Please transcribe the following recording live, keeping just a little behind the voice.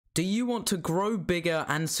Do you want to grow bigger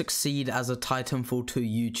and succeed as a Titanfall 2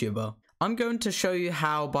 YouTuber? I'm going to show you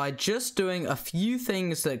how by just doing a few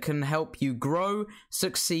things that can help you grow,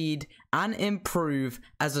 succeed, and improve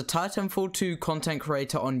as a Titanfall 2 content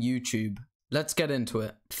creator on YouTube. Let's get into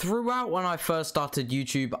it. Throughout when I first started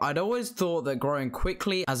YouTube, I'd always thought that growing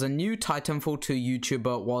quickly as a new Titanfall 2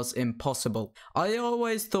 YouTuber was impossible. I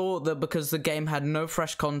always thought that because the game had no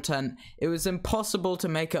fresh content, it was impossible to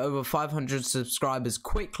make it over 500 subscribers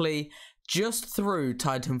quickly just through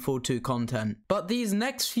Titanfall 2 content. But these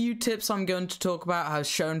next few tips I'm going to talk about have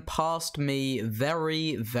shown past me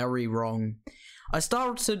very wrong. I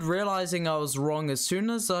started realizing I was wrong as soon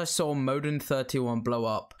as I saw Modin31 blow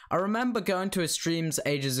up. I remember going to his streams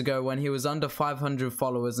ages ago when he was under 500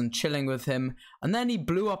 followers and chilling with him, and then he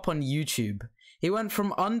blew up on YouTube. He went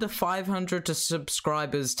from under 500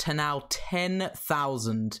 subscribers to now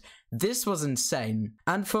 10,000. This was insane.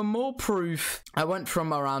 And for more proof, I went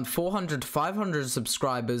from around 400 to 500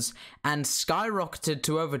 subscribers and skyrocketed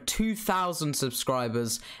to over 2,000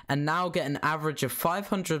 subscribers and now get an average of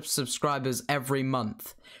 500 subscribers every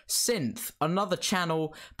month. Synth, another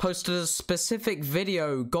channel, posted a specific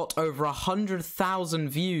video, got over 100,000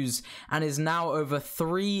 views and is now over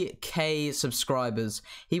 3k subscribers.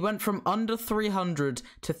 He went from under 300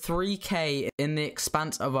 to 3k in the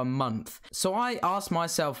expanse of a month. So I asked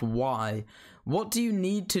myself why? What do you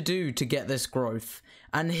need to do to get this growth?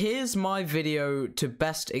 And here's my video to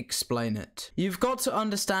best explain it. You've got to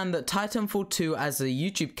understand that Titanfall 2 as a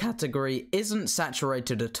YouTube category isn't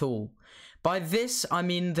saturated at all. By this, I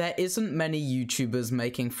mean there isn't many YouTubers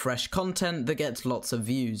making fresh content that gets lots of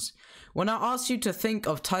views. When I ask you to think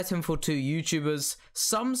of Titanfall 2 YouTubers,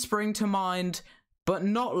 some spring to mind, but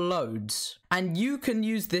not loads. And you can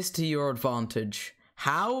use this to your advantage.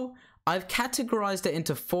 How? I've categorized it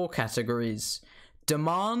into 4 categories: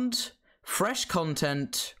 demand, fresh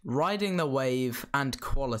content, riding the wave, and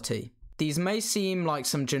quality. These may seem like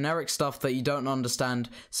some generic stuff that you don't understand,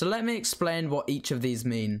 so let me explain what each of these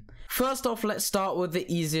mean. First off, let's start with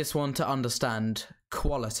the easiest one to understand: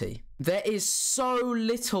 quality. There is so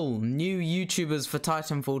little new YouTubers for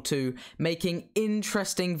Titanfall 2 making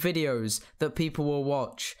interesting videos that people will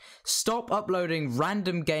watch. Stop uploading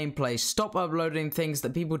random gameplay, stop uploading things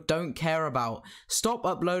that people don't care about, stop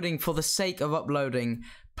uploading for the sake of uploading.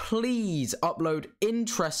 Please upload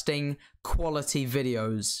interesting, quality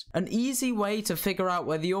videos. An easy way to figure out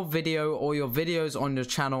whether your video or your videos on your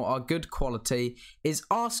channel are good quality is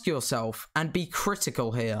ask yourself, and be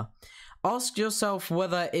critical here. Ask yourself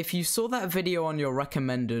whether if you saw that video on your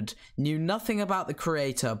recommended, knew nothing about the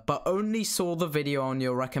creator, but only saw the video on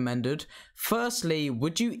your recommended, firstly,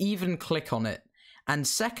 would you even click on it? And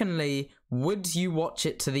secondly, would you watch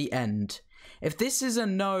it to the end? If this is a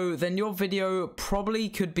no, then your video probably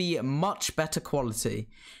could be much better quality.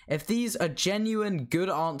 If these are genuine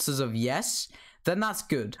good answers of yes, then that's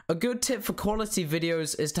good. A good tip for quality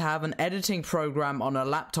videos is to have an editing program on a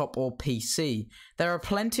laptop or PC. There are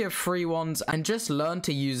plenty of free ones, and just learn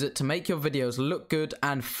to use it to make your videos look good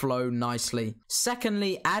and flow nicely.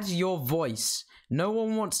 Secondly, add your voice. No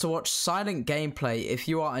one wants to watch silent gameplay if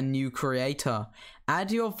you are a new creator.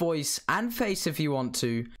 Add your voice and face if you want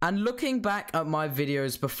to. And looking back at my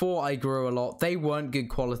videos before I grew a lot, they weren't good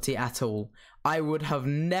quality at all. I would have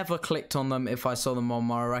never clicked on them if I saw them on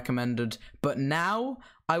my recommended, but now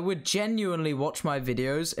I would genuinely watch my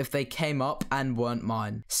videos if they came up and weren't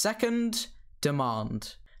mine. Second,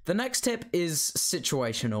 demand. The next tip is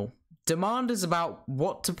situational. Demand is about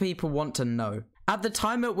what do people want to know. At the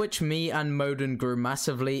time at which me and Modin grew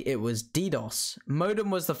massively, it was DDoS. Modin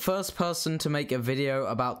was the first person to make a video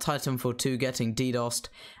about Titanfall 2 getting DDoSed,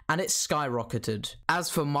 and it skyrocketed. As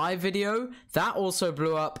for my video, that also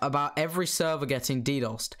blew up about every server getting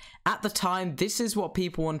DDoSed. At the time, this is what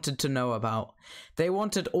people wanted to know about. They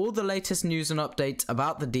wanted all the latest news and updates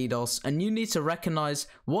about the DDoS, and you need to recognize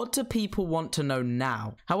what do people want to know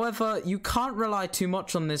now. However, you can't rely too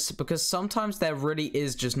much on this because sometimes there really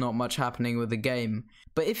is just not much happening with the game.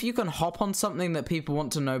 But if you can hop on something that people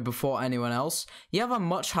want to know before anyone else, you have a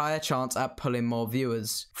much higher chance at pulling more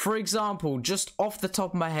viewers. For example, just off the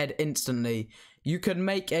top of my head instantly, you could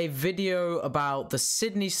make a video about the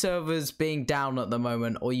Sydney servers being down at the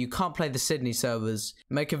moment, or you can't play the Sydney servers.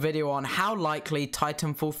 Make a video on how likely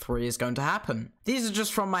Titanfall 3 is going to happen. These are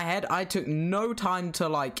just from my head. I took no time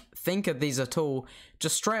to think of these at all,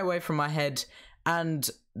 just straight away from my head. And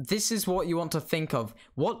this is what you want to think of.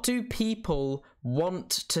 What do people want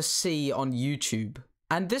to see on YouTube?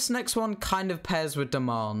 And this next one kind of pairs with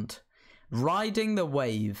demand. Riding the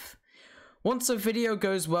wave. Once a video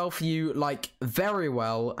goes well for you, like very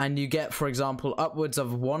well, and you get, for example, upwards of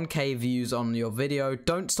 1k views on your video,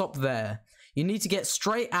 don't stop there. You need to get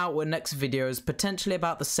straight out with next videos, potentially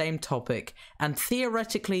about the same topic, and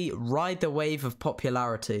theoretically ride the wave of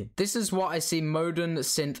popularity. This is what I see Modern,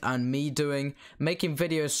 Synth, and me doing, making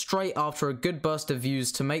videos straight after a good burst of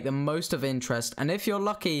views to make the most of interest, and if you're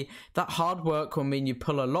lucky, that hard work will mean you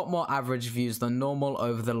pull a lot more average views than normal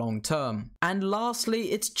over the long term. And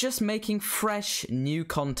lastly, it's just making fresh, new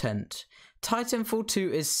content. Titanfall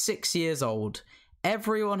 2 is 6 years old.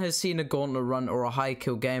 Everyone has seen a gauntlet run or a high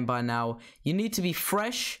kill game by now. You need to be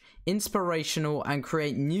fresh, inspirational, and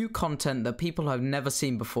create new content that people have never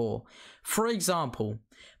seen before. For example,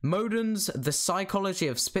 Modern's The Psychology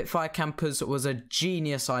of Spitfire Campers was a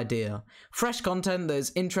genius idea. Fresh content that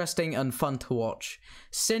is interesting and fun to watch.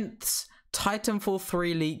 Synth's Titanfall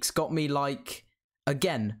 3 leaks got me like...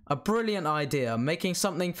 Again, a brilliant idea, making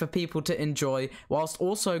something for people to enjoy whilst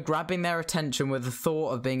also grabbing their attention with the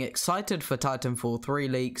thought of being excited for Titanfall 3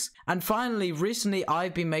 leaks. And finally, recently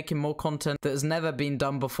I've been making more content that has never been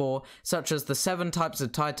done before, such as the 7 types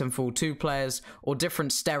of Titanfall 2 players or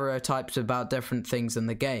different stereotypes about different things in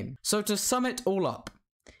the game. So to sum it all up,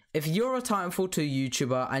 if you're a Titanfall 2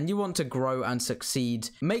 YouTuber and you want to grow and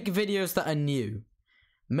succeed, make videos that are new.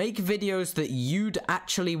 Make videos that you'd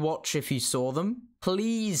actually watch if you saw them.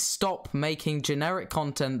 Please stop making generic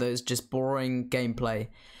content that is just boring gameplay.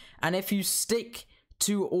 And if you stick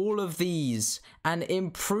to all of these and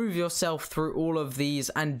improve yourself through all of these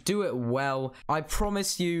and do it well, I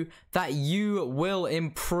promise you that you will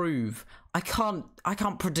improve. I can't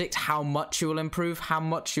predict how much you will improve, how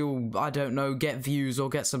much you'll, I don't know, get views or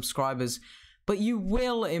get subscribers. But you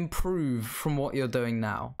will improve from what you're doing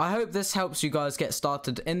now. I hope this helps you guys get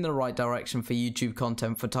started in the right direction for YouTube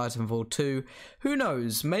content for Titanfall 2. Who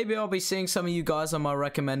knows, maybe I'll be seeing some of you guys on my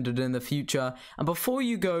recommended in the future. And before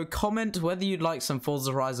you go, comment whether you'd like some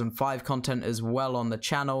Forza Horizon 5 content as well on the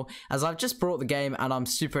channel, as I've just brought the game and I'm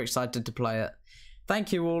super excited to play it.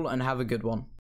 Thank you all and have a good one.